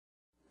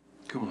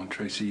Come on,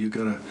 Tracy, you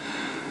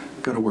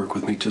gotta work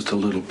with me just a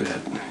little bit.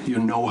 You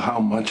know how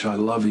much I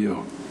love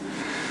you.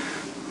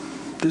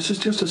 This is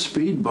just a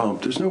speed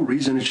bump. There's no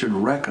reason it should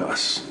wreck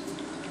us.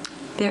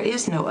 There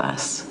is no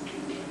us.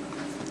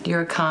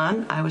 You're a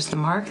con, I was the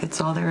mark, that's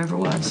all there ever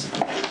was.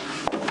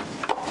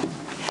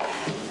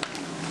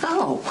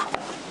 Oh,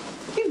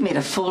 you've made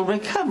a full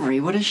recovery.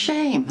 What a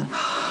shame.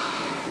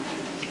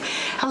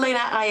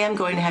 Helena, I am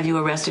going to have you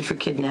arrested for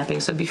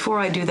kidnapping, so before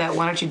I do that,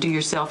 why don't you do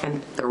yourself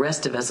and the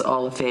rest of us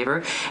all a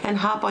favor and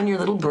hop on your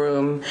little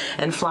broom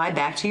and fly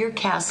back to your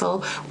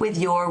castle with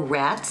your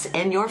rats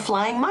and your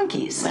flying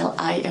monkeys. Well,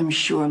 I am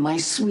sure my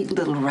sweet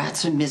little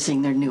rats are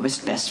missing their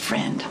newest best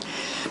friend.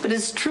 But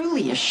it's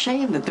truly a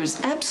shame that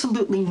there's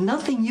absolutely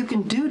nothing you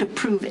can do to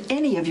prove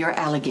any of your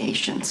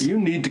allegations. You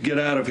need to get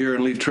out of here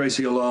and leave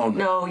Tracy alone.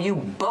 No, you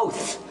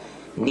both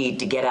need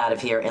to get out of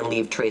here and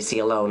leave Tracy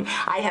alone.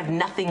 I have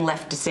nothing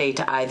left to say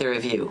to either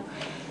of you.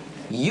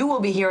 You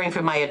will be hearing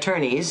from my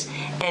attorneys,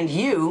 and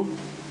you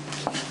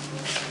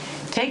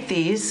take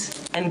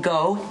these and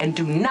go and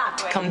do not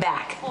come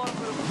back.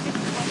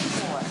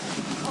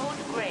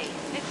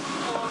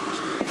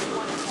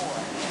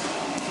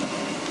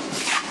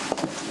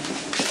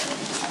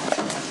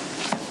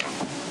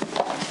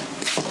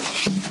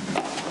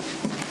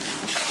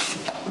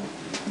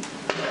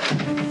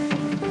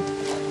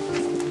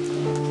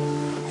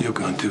 You've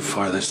gone too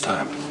far this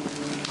time.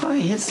 Boy,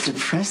 it's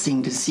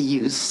depressing to see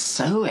you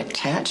so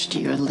attached to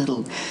your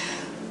little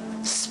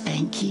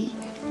Spanky.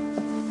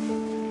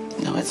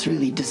 No, it's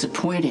really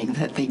disappointing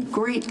that the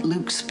great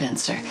Luke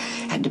Spencer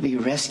had to be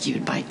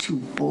rescued by two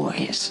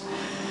boys.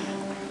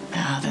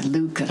 Now, the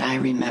Luke that I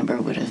remember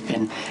would have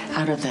been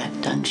out of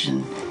that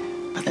dungeon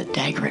with a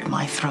dagger at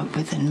my throat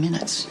within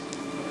minutes.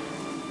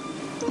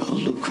 Oh,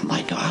 Luke,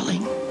 my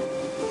darling.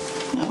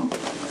 No,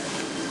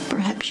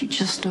 perhaps you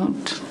just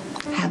don't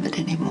have it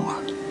anymore.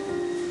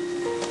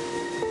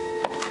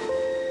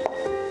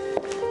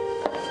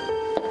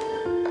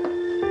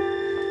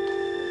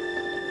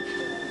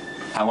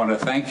 I want to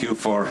thank you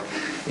for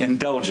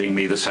indulging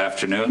me this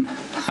afternoon.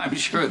 I'm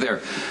sure there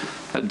are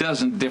a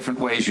dozen different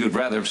ways you'd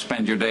rather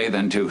spend your day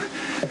than to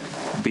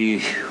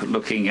be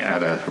looking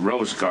at a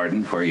rose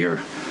garden where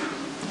your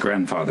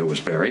grandfather was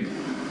buried.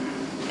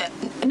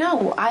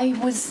 No, I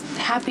was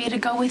happy to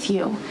go with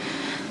you.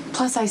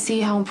 Plus, I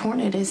see how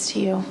important it is to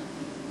you.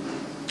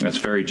 That's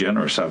very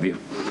generous of you.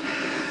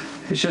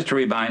 It's just a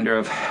reminder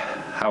of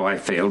how I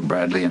failed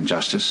Bradley and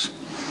Justice.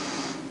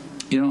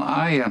 You know,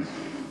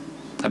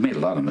 I've made a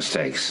lot of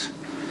mistakes,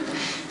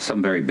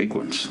 some very big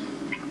ones,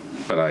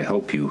 but I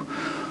hope you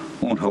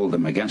won't hold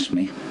them against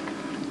me.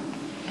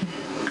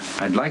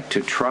 I'd like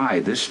to try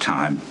this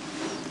time,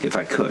 if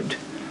I could,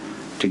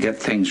 to get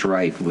things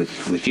right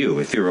with you,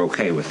 if you're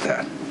okay with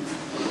that.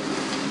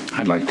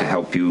 I'd like to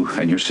help you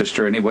and your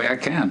sister any way I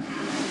can.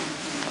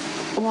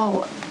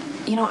 Well,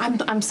 you know,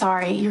 I'm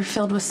sorry. You're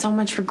filled with so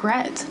much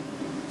regret.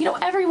 You know,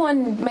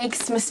 everyone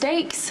makes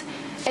mistakes.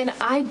 And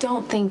I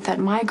don't think that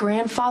my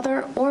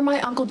grandfather or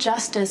my Uncle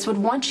Justice would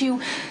want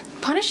you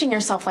punishing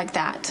yourself like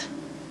that.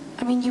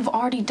 I mean, you've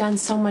already done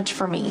so much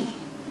for me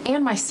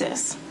and my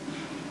sis.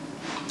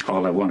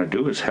 All I want to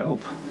do is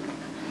help.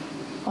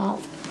 Well,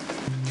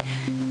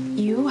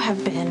 you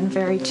have been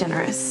very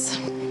generous.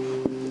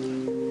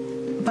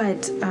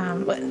 But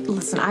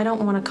listen, I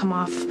don't want to come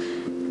off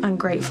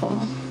ungrateful,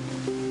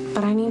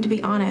 but I need to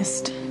be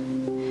honest.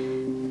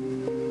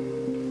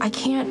 I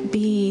can't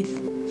be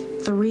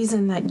the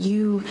reason that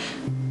you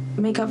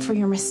make up for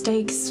your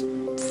mistakes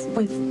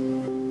with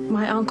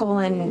my uncle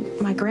and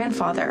my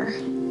grandfather.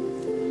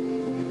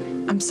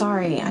 I'm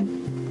sorry.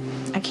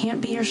 I can't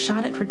be your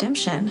shot at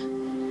redemption.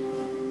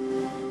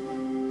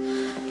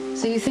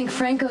 So you think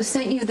Franco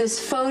sent you this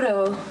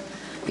photo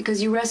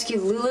because you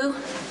rescued Lulu?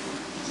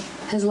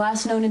 His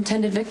last known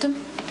intended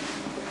victim?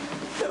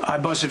 I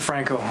busted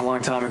Franco a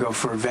long time ago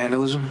for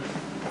vandalism.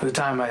 At the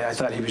time, I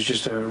thought he was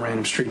just a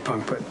random street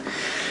punk, but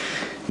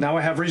now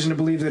I have reason to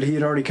believe that he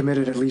had already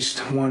committed at least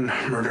one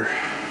murder.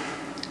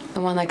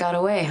 The one that got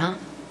away, huh?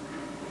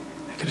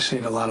 I could have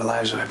saved a lot of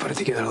lives if I put it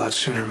together a lot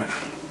sooner,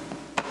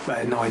 but I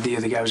had no idea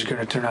the guy was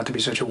going to turn out to be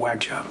such a whack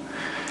job.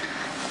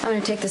 I'm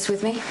going to take this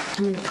with me.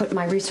 I'm going to put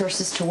my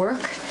resources to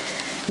work,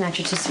 match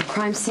it to some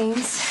crime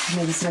scenes,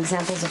 maybe some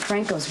examples of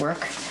Franco's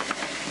work.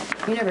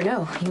 You never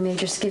know. You may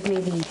just give me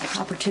the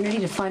opportunity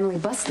to finally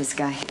bust this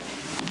guy.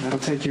 That'll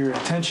take your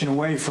attention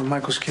away from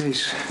Michael's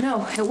case.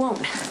 No, it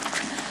won't.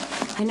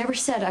 I never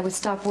said I would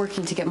stop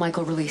working to get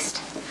Michael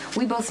released.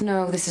 We both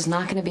know this is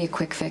not going to be a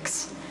quick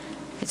fix.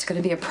 It's going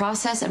to be a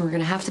process, and we're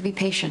going to have to be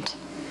patient.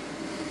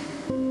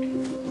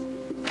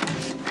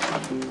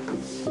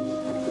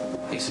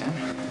 Hey, Sam.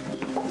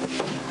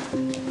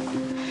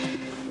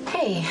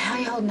 Hey, how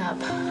you holding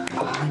up?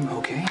 I'm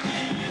okay.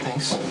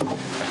 Thanks.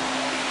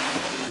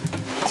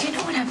 Do you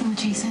know what happened with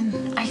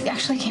Jason? I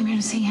actually came here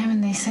to see him,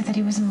 and they said that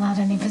he wasn't allowed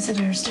any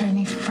visitors to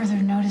any further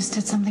notice.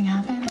 Did something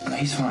happen? No,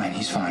 he's fine.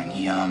 He's fine.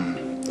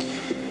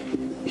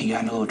 He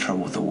got in a little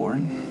trouble with the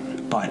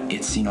warden, but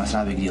it's not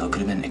a big deal. It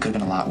could have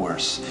been a lot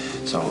worse.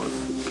 So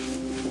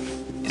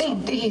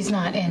He's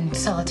not in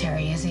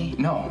solitary, is he?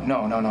 No.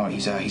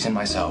 He's in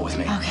my cell with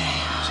me. Okay.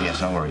 So yes,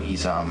 don't worry.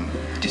 He's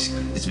just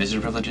his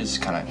visitor privileges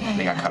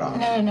they got cut off.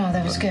 No,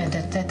 that was good.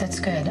 That's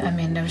good. I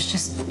mean, I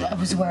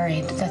was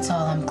worried. That's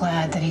all. I'm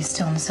glad that he's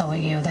still in the cell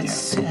with you.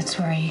 That's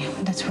where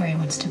he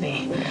wants to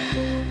be.